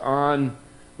Apollos on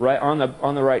the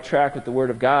right track with the Word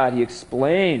of God. He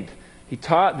explained, he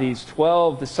taught these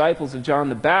 12 disciples of John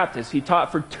the Baptist. He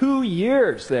taught for 2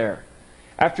 years there.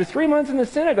 After 3 months in the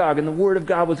synagogue, and the Word of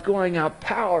God was going out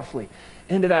powerfully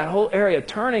into that whole area,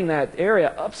 turning that area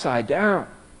upside down.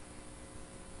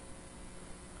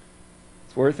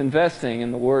 It's worth investing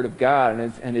in the Word of God,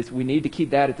 and we need to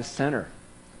keep that at the center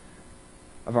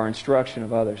of our instruction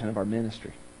of others and of our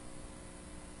ministry.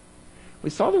 We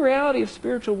saw the reality of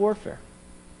spiritual warfare.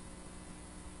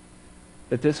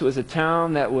 That this was a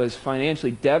town that was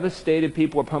financially devastated.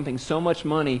 People were pumping so much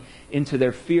money into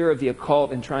their fear of the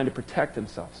occult and trying to protect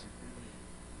themselves.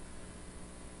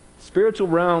 The spiritual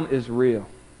realm is real.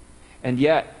 And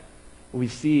yet, we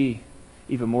see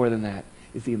even more than that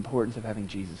is the importance of having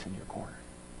Jesus in your corner.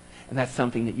 And that's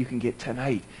something that you can get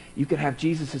tonight. You can have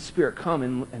Jesus' Spirit come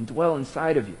and dwell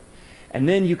inside of you. And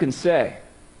then you can say,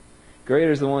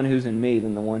 greater is the one who's in me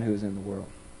than the one who's in the world.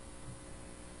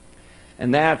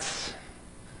 And that's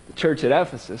the church at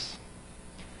Ephesus.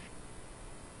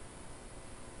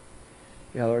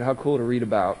 Yeah, Lord, how cool to read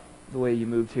about the way you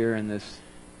moved here in this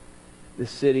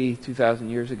city 2,000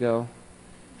 years ago.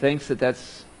 Thanks that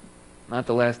that's not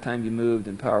the last time you moved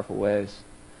in powerful ways.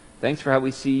 Thanks for how we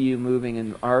see you moving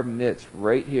in our midst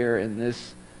right here in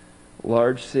this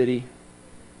large city.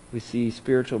 We see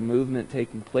spiritual movement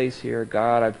taking place here.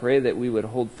 God, I pray that we would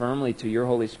hold firmly to your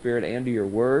Holy Spirit and to your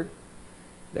Word,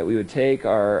 that we would take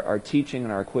our teaching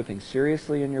and our equipping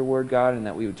seriously in your Word, God, and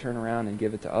that we would turn around and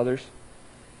give it to others.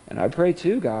 And I pray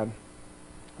too, God,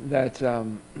 that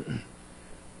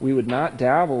we would not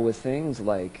dabble with things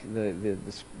like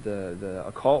the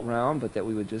occult realm, but that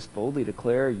we would just boldly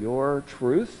declare your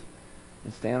truth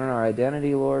and stand on our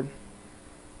identity, Lord,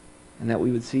 and that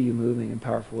we would see you moving in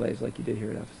powerful ways like you did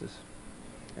here at Ephesus.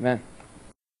 Amen.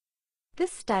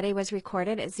 This study was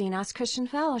recorded at Xenos Christian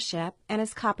Fellowship and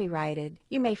is copyrighted.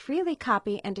 You may freely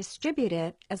copy and distribute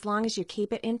it as long as you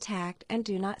keep it intact and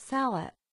do not sell it.